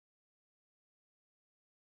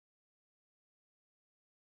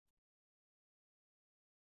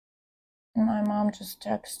My mom just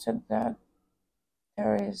texted that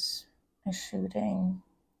there is a shooting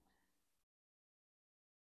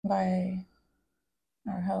by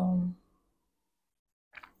our home.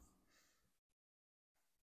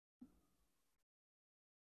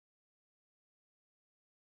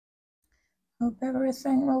 Hope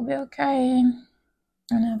everything will be okay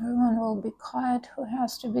and everyone will be quiet who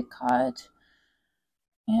has to be quiet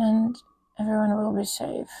and everyone will be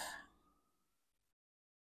safe.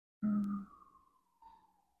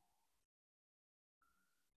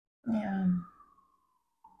 Yeah.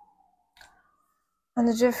 On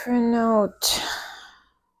a different note,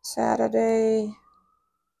 Saturday,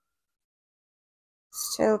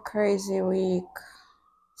 still crazy week,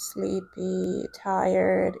 sleepy,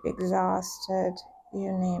 tired, exhausted,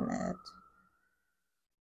 you name it.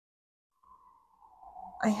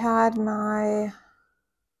 I had my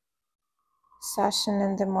session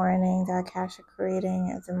in the morning, the Akashic reading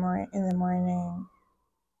in the morning,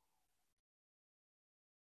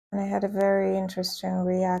 and I had a very interesting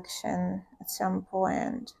reaction at some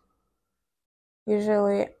point.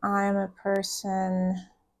 Usually I'm a person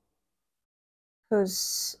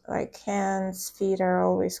whose like hands, feet are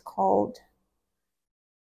always cold.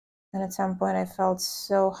 And at some point I felt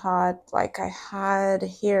so hot, like I had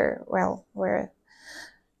here, well, where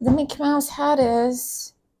the Mickey Mouse head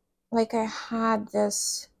is, like I had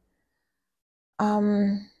this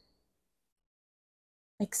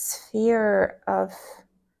like sphere of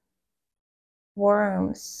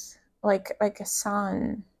worms, like a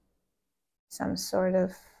sun, some sort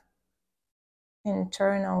of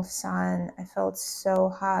internal sun. I felt so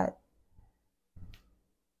hot.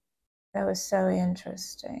 That was so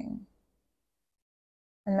interesting.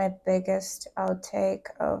 And my biggest outtake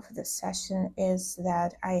of the session is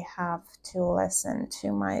that I have to listen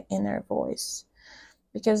to my inner voice,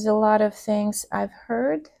 because a lot of things I've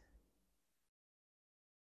heard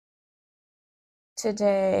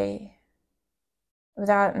today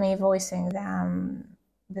without me voicing them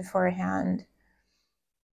beforehand,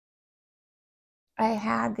 I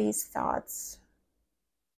had these thoughts,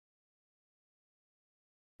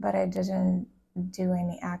 but I didn't do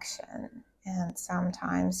any action. And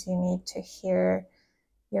sometimes you need to hear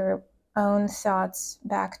your own thoughts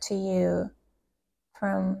back to you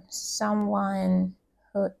from someone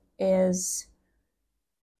who is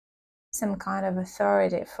some kind of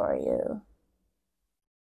authority for you.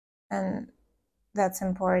 And that's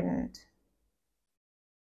important.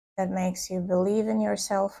 That makes you believe in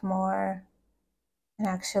yourself more and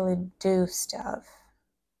actually do stuff.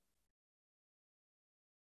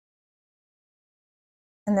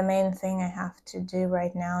 And the main thing I have to do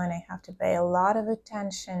right now, and I have to pay a lot of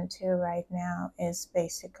attention to right now, is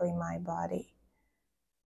basically my body.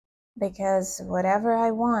 Because whatever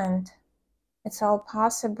I want, it's all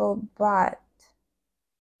possible, but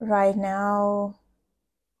right now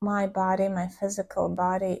my body, my physical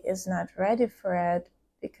body, is not ready for it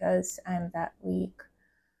because I'm that weak.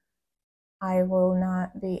 I will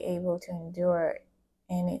not be able to endure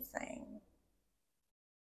anything.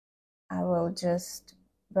 I will just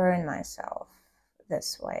burn myself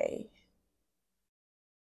this way.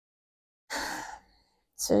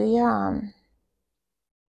 So yeah,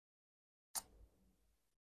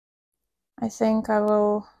 I think I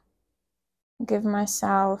will give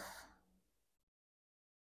myself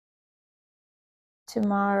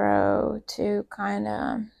tomorrow to kind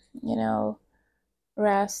of,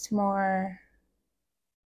 rest more.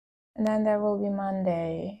 And then there will be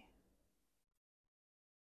Monday.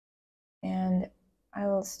 And I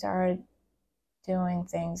will start doing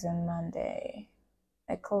things on Monday,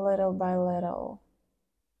 like little by little.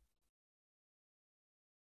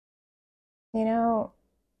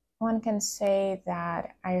 One can say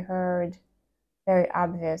that I heard very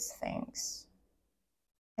obvious things.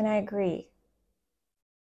 And I agree.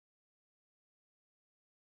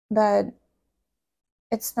 But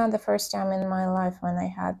it's not the first time in my life when I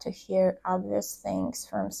had to hear obvious things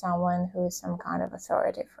from someone who is some kind of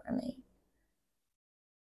authority for me.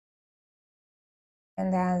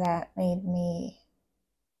 And then that made me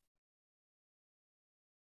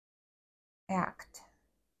act,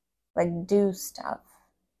 like do stuff.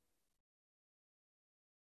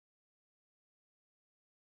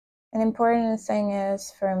 An important thing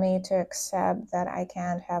is for me to accept that I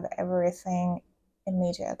can't have everything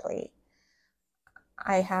immediately.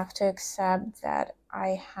 I have to accept that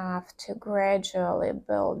I have to gradually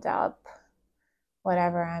build up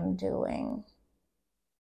whatever I'm doing.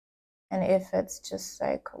 And if it's just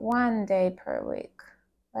like 1 day per week,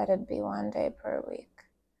 let it be 1 day per week.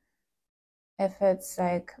 If it's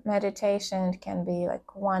like meditation, it can be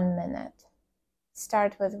like 1 minute.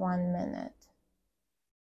 start with 1 minute,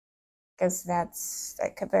 because that's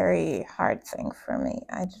like a very hard thing for me.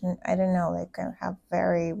 I don't know, like I have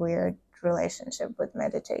very weird relationship with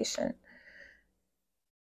meditation.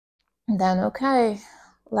 And then okay,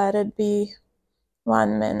 let it be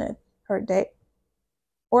 1 minute per day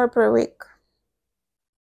or per week.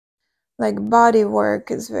 Like body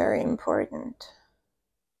work is very important.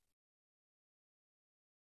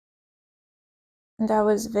 And that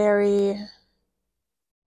was very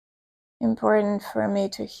important for me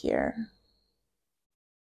to hear.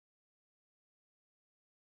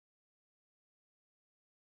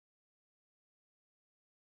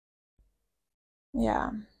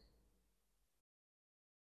 Yeah.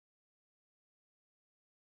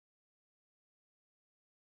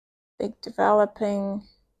 Like developing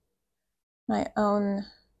my own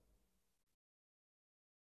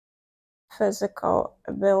physical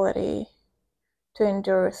ability to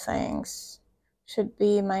endure things should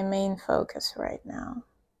be my main focus right now.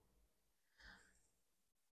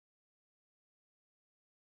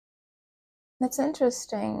 That's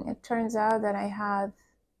interesting. It turns out that I have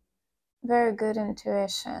very good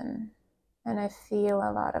intuition and I feel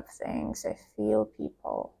a lot of things. I feel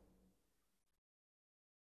people.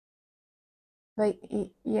 But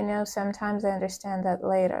you know, sometimes I understand that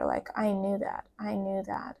later. Like, I knew that. I knew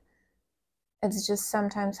that. It's just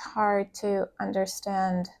sometimes hard to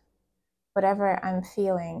understand whatever I'm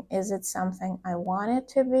feeling. Is it something I want it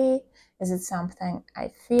to be? Is it something I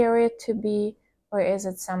fear it to be? Or is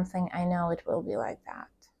it something I know it will be like that?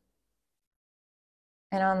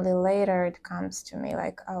 And only later it comes to me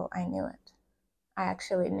like, oh, I knew it. I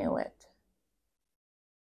actually knew it.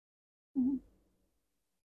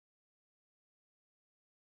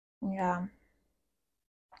 Yeah.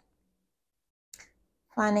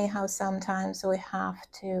 Funny how sometimes we have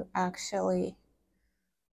to actually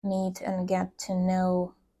meet and get to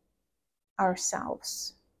know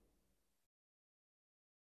ourselves.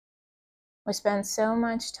 We spend so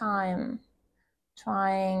much time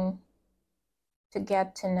trying to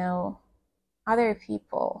get to know other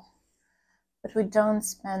people, but we don't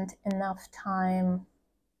spend enough time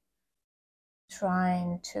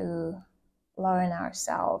trying to learn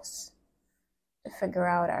ourselves, to figure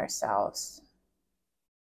out ourselves.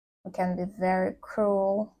 We can be very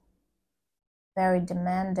cruel, very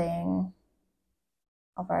demanding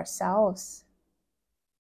of ourselves,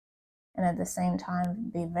 and at the same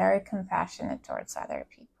time be very compassionate towards other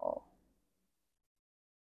people.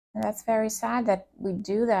 And that's very sad that we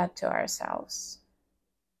do that to ourselves.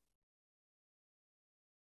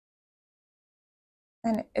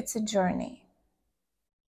 And it's a journey.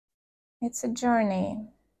 It's a journey.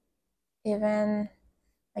 Even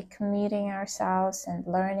like meeting ourselves and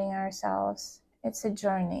learning ourselves, it's a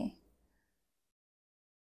journey.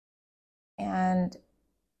 And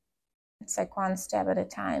it's like one step at a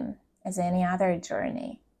time, as any other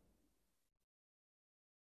journey.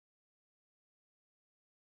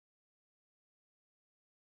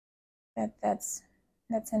 That's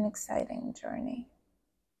an exciting journey.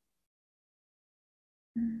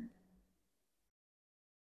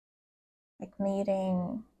 Like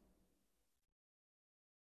meeting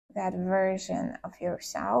that version of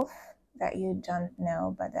yourself that you don't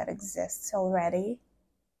know but that exists already.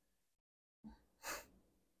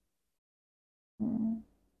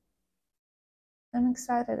 I'm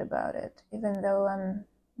excited about it, even though I'm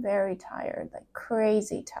very tired, like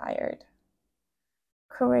crazy tired,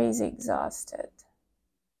 crazy exhausted.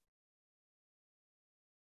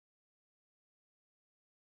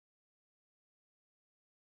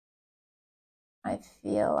 I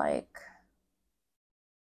feel like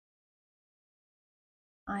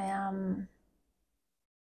I am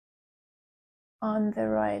on the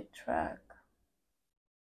right track.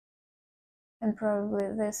 And probably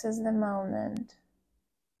this is the moment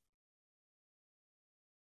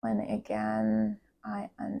when again I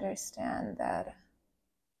understand that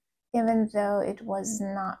even though it was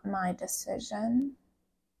not my decision,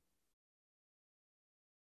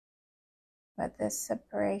 but this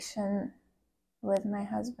separation with my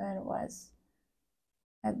husband was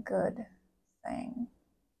a good thing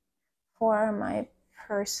for my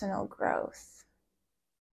personal growth.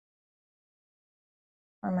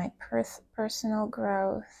 For my personal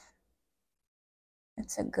growth,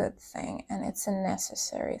 it's a good thing and it's a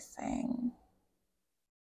necessary thing.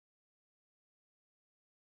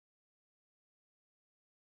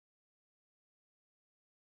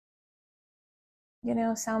 You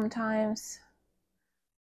know, sometimes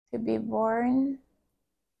to be born,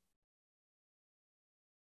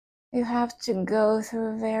 you have to go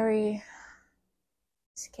through very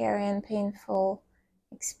scary and painful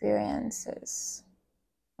experiences.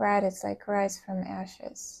 Right, it's like rise from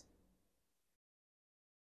ashes.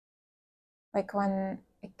 Like when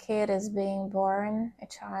a kid is being born, a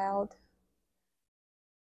child,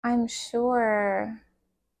 I'm sure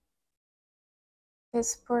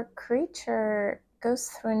this poor creature goes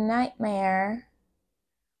through nightmare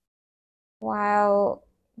while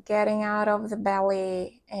getting out of the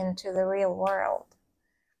belly into the real world.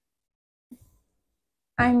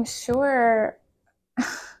 I'm sure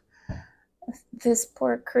this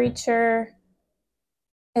poor creature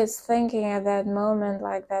is thinking at that moment,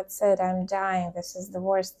 like, that's it, I'm dying, this is the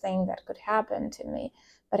worst thing that could happen to me.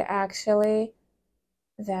 But actually,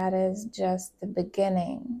 that is just the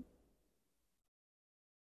beginning.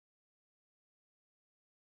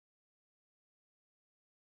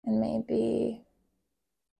 And maybe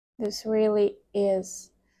this really is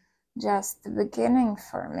just the beginning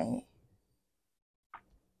for me.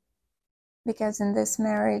 Because in this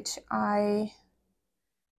marriage, I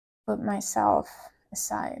put myself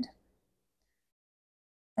aside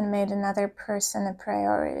and made another person a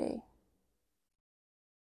priority,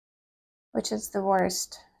 which is the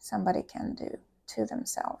worst somebody can do to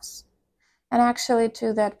themselves. And actually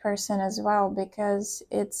to that person as well, because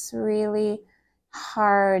it's really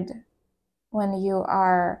hard when you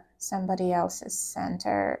are somebody else's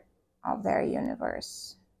center of their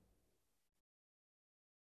universe.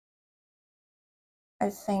 I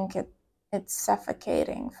think it's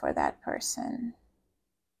suffocating for that person.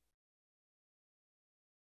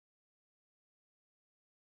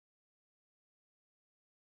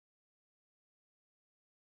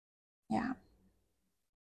 Yeah.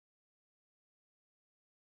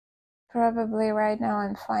 Probably right now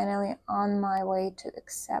I'm finally on my way to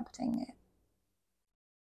accepting it.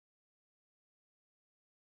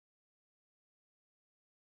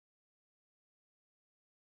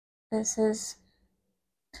 This is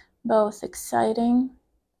both exciting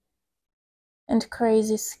and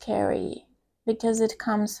crazy scary, because it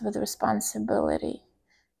comes with responsibility.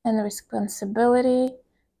 And responsibility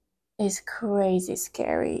is crazy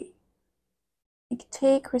scary. I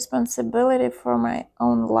take responsibility for my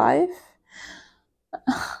own life.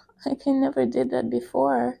 Like I never did that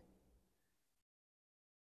before.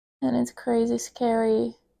 And it's crazy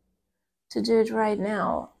scary to do it right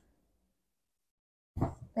now.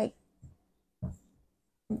 Like,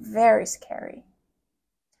 very scary.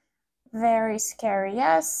 Very scary.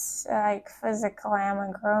 Yes, like physically I'm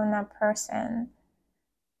a grown-up person,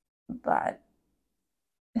 but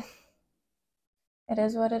it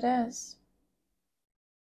is what it is.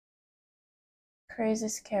 Crazy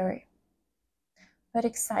scary, but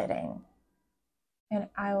exciting. And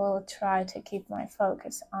I will try to keep my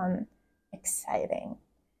focus on exciting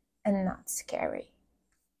and not scary.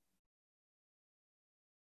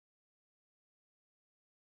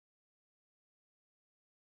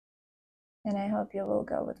 And I hope you will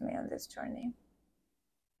go with me on this journey.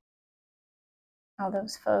 All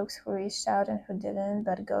those folks who reached out and who didn't,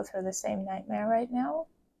 but go through the same nightmare right now,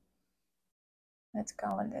 let's go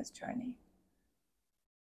on this journey.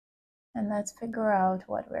 And let's figure out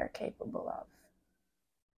what we're capable of.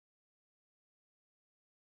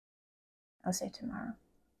 I'll see you tomorrow.